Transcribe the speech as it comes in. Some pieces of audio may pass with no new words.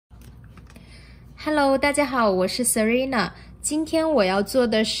Hello， 大家好，我是 Serena。今天我要做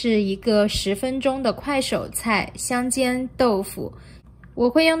的是一个10分钟的快手菜——香煎豆腐。我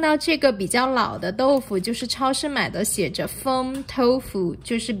会用到这个比较老的豆腐，就是超市买的，写着 foam tofu，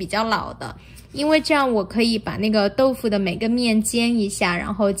 就是比较老的。因为这样我可以把那个豆腐的每个面煎一下，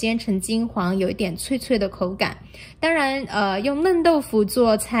然后煎成金黄，有一点脆脆的口感。当然，用嫩豆腐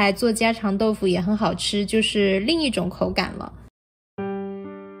做菜，做家常豆腐也很好吃，就是另一种口感了。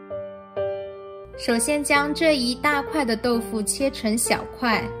首先将这一大块的豆腐切成小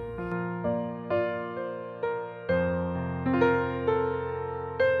块，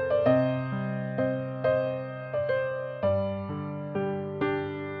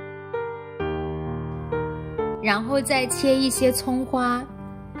然后再切一些葱花，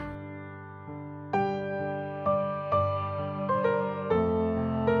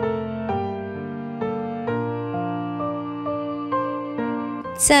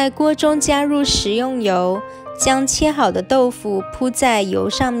在锅中加入食用油，将切好的豆腐铺在油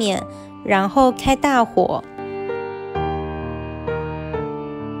上面，然后开大火。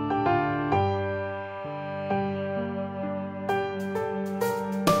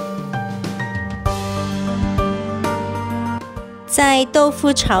在豆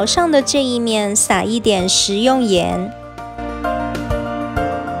腐朝上的这一面撒一点食用盐，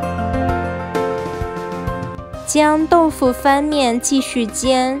将豆腐翻面继续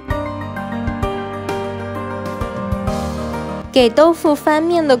煎。给豆腐翻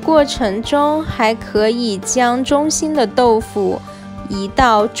面的过程中，还可以将中心的豆腐移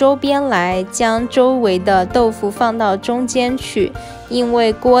到周边来，将周围的豆腐放到中间去，因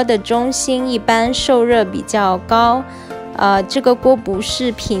为锅的中心一般受热比较高。这个锅不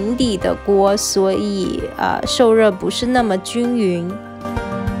是平底的锅，所以受热不是那么均匀。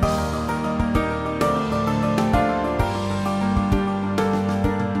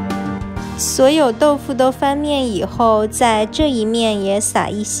所有豆腐都翻面以后，在这一面也撒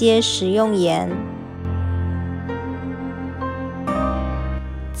一些食用盐，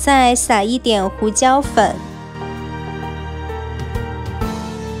再撒一点胡椒粉。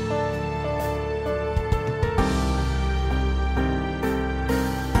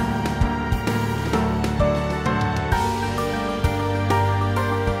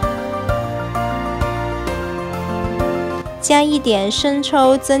加一点生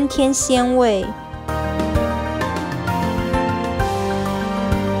抽增添鲜味，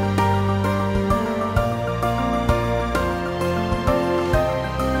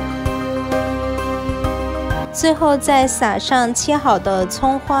最后再撒上切好的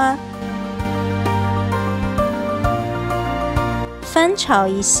葱花，翻炒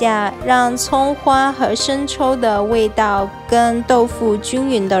一下，让葱花和生抽的味道跟豆腐均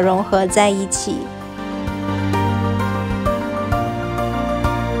匀地融合在一起。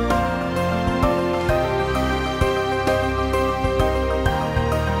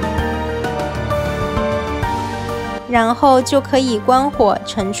然后就可以关火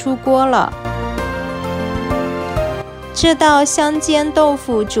盛出锅了。这道香煎豆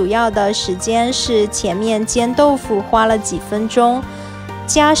腐主要的时间是前面煎豆腐花了几分钟，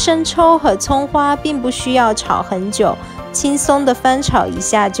加生抽和葱花并不需要炒很久，轻松的翻炒一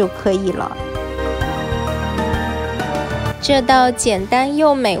下就可以了。这道简单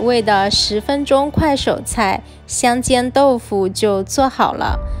又美味的10分钟快手菜香煎豆腐就做好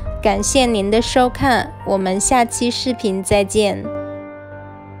了。感谢您的收看，我们下期视频再见。